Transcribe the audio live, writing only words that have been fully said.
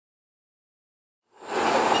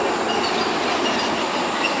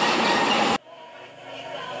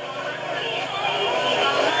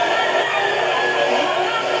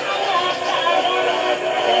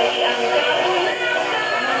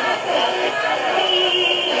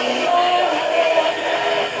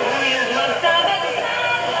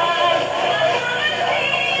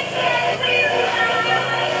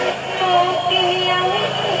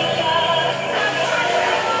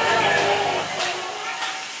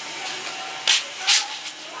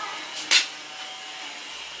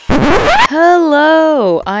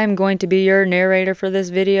Hello! I'm going to be your narrator for this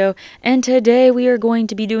video, and today we are going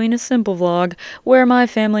to be doing a simple vlog where my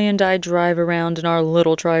family and I drive around in our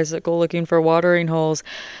little tricycle looking for watering holes.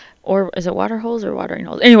 Or is it water holes or watering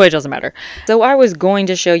holes? Anyway, it doesn't matter. So I was going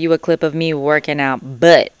to show you a clip of me working out,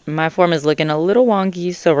 but my form is looking a little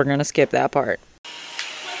wonky, so we're going to skip that part.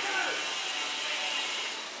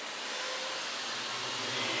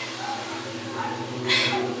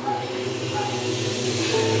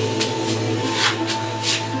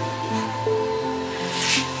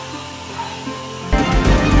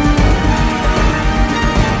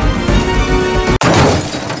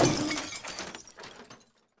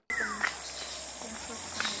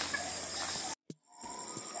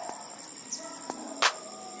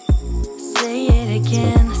 Say it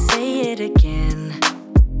again, say it again.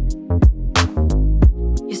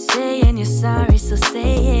 You're saying you're sorry, so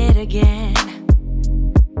say it again.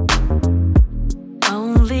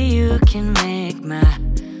 Only you can make my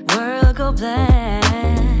world go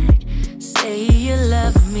black. Say you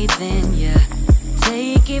love me, then you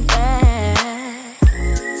take it back.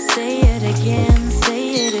 Say it again,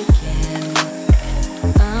 say it again.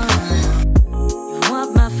 You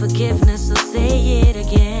want my forgiveness, so say it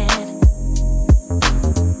again.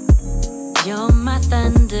 You're my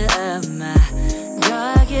thunder of my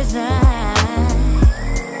darkest night.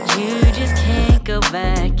 You just can't go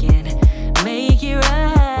back and make it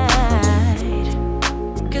right.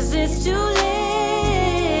 'Cause it's too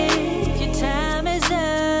late, your time is up.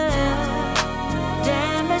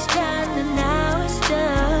 Damage done and now it's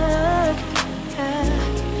stuck.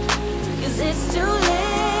 'Cause it's too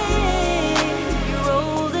late, you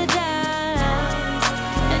roll the dice.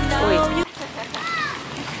 And now you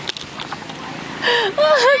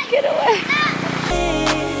Get away!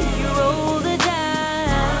 You roll the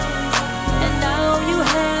dice, and now you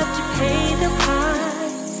have to pay the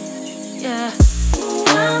price. Yeah,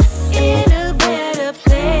 I'm in a better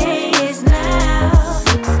place now.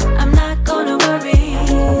 I'm not gonna worry,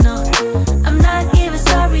 no, I'm not even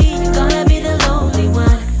sorry. You're gonna be the lonely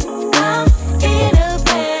one. I'm in a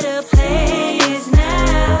better place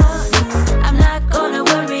now. I'm not gonna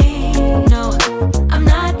worry, no, I'm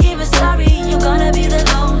not even sorry. You're gonna be the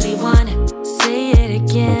lonely one. Say it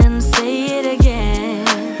again, say it again.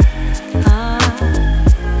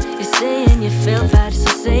 You're saying you feel bad, so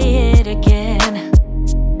say it again.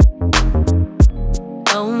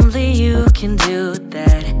 Only you can do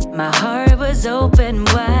that. My heart was open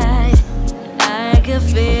wide. I could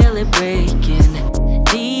feel it breaking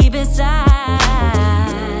deep inside.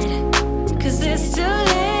 'Cause it's too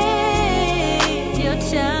late, your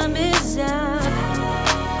time is up.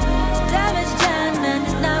 Damage done and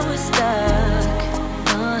now we're stuck.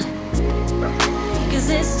 'Cause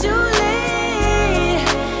it's too late,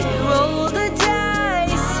 you roll the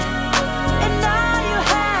dice, and now you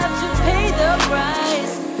have to pay the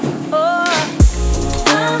price. Oh,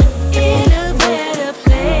 I'm in a better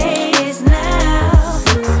place now.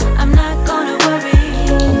 I'm not gonna worry,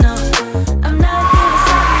 no, I'm not even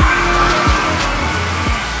sorry.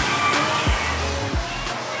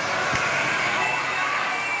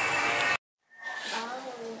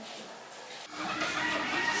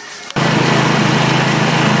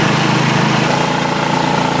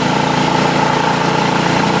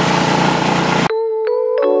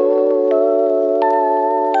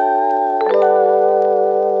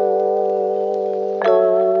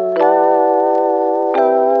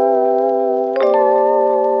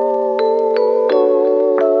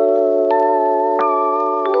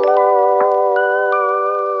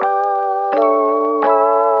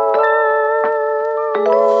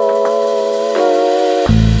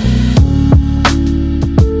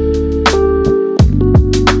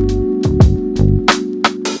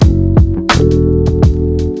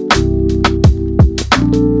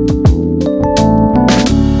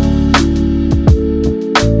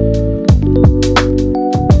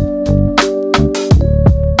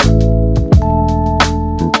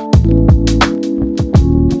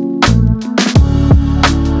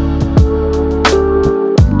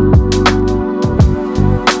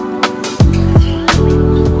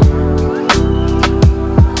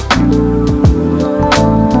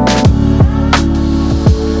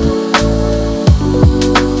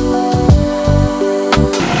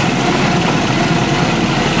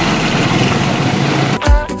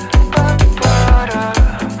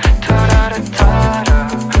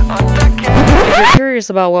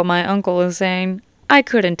 About what my uncle is saying, I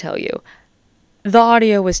couldn't tell you. The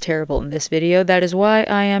audio was terrible in this video, that is why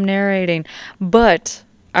I am narrating, but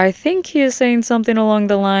I think he is saying something along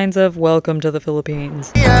the lines of welcome to the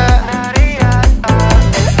Philippines.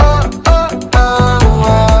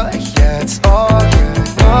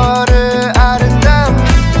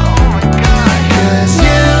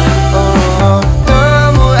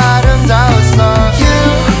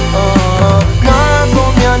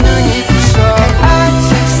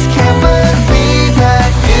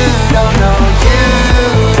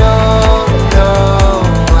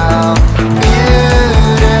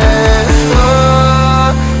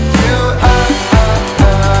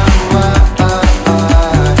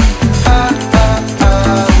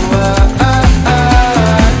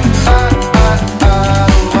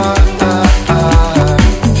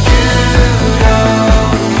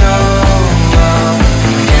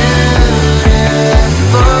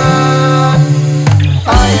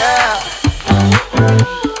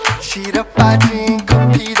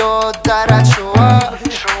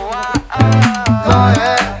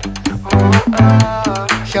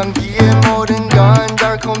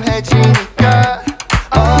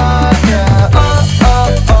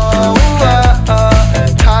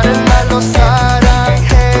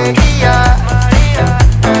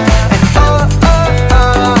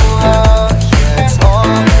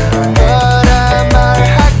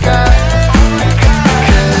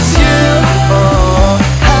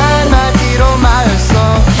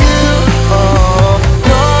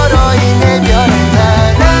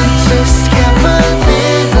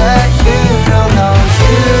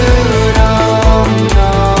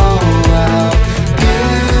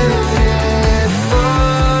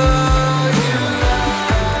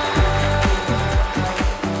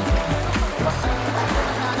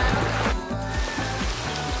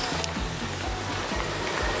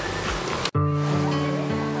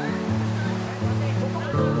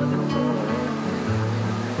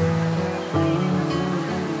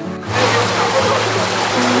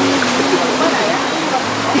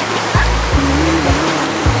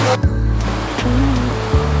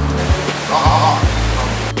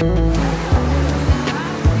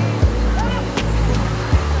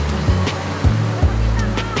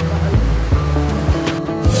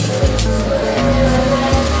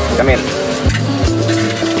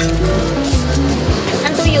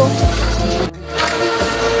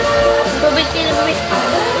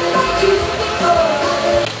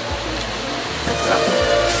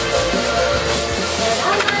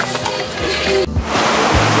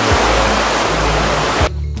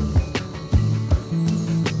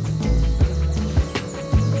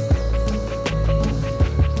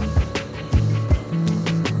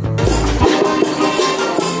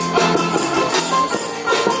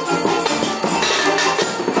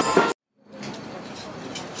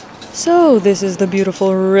 So this is the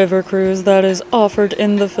beautiful river cruise that is offered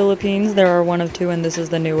in the Philippines. There are one of two and this is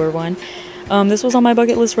the newer one. This was on my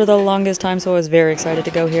bucket list for the longest time, so I was very excited to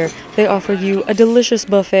go here. They offer you a delicious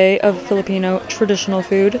buffet of Filipino traditional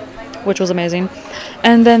food, which was amazing.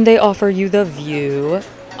 And then they offer you the view,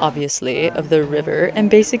 obviously, of the river. And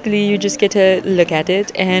basically you just get to look at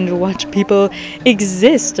it and watch people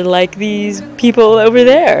exist like these people over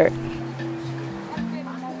there.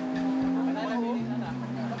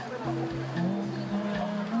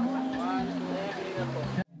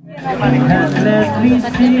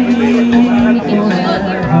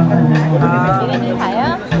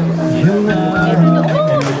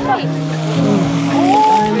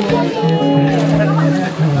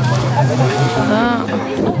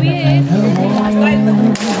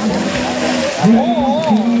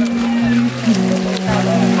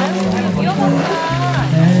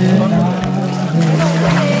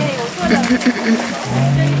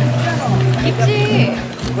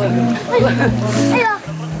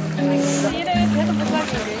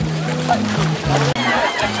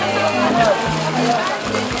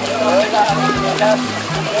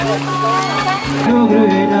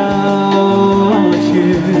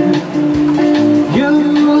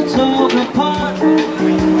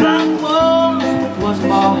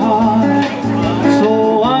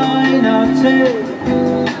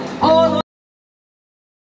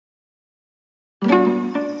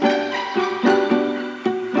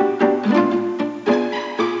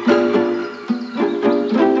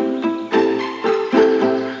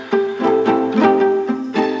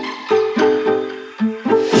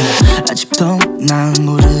 아직도 난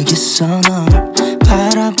모르겠어 널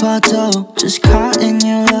바라봐도 just caught in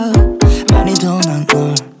your love 많이도 난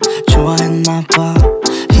널 좋아했나봐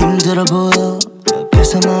힘들어 보여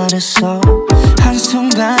옆에서 말했어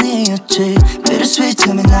한순간이었지 bittersweet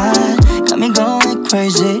tell me not got me going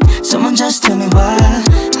crazy someone just tell me why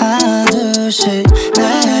하나 둘씩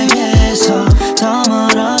내게서 더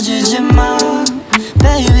멀어지지 마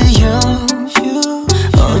baby you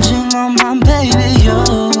오직너만 baby you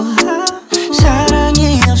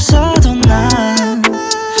사랑이 없어도 난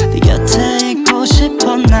네 곁에 있고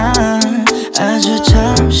싶어 난 아주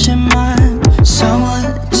잠시만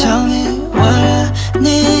Someone tell me what I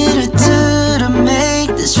need to do to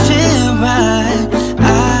make this feel right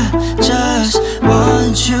I just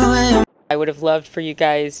want you in I would have loved for you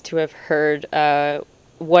guys to have heard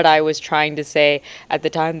what I was trying to say at the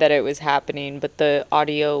time that it was happening, but the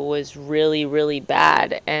audio was really, really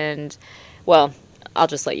bad, and, well, I'll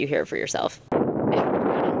just let you hear it for yourself. I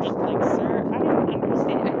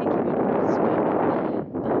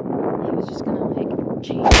was just gonna, like,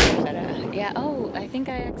 change. But, yeah, oh, I think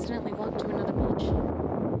I accidentally walked to another beach.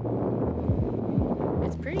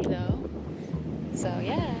 It's pretty, though. So,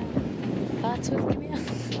 yeah. Thoughts with Camille?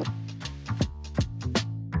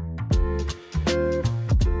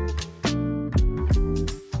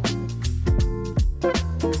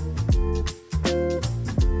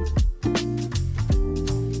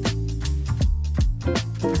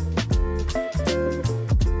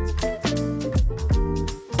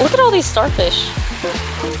 Look at all these starfish.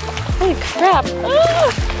 Holy crap. Ah!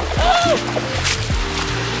 Ah!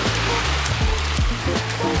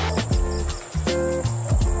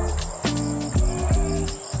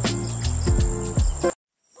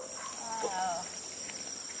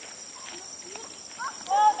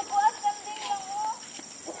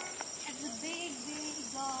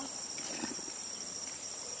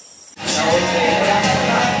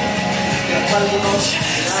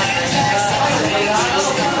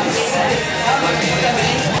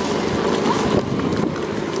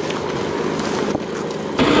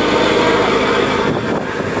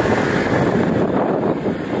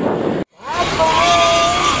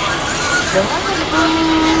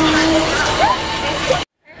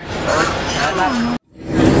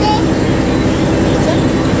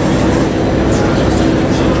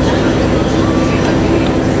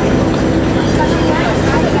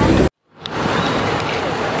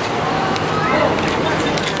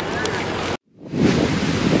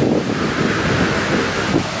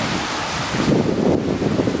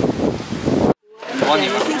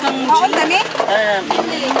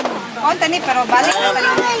 Oh, tani, pero balik na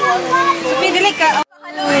tayo. Supi, dili ka.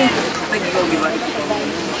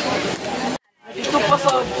 Ito pa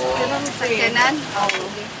sa kanan.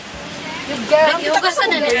 Nag-iugasan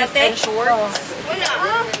na nila, te? Wala.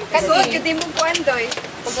 Kasuot, hindi mo kuwandoy.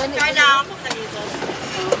 Kaya na ako kanito.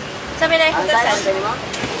 Sabi na, ito saan?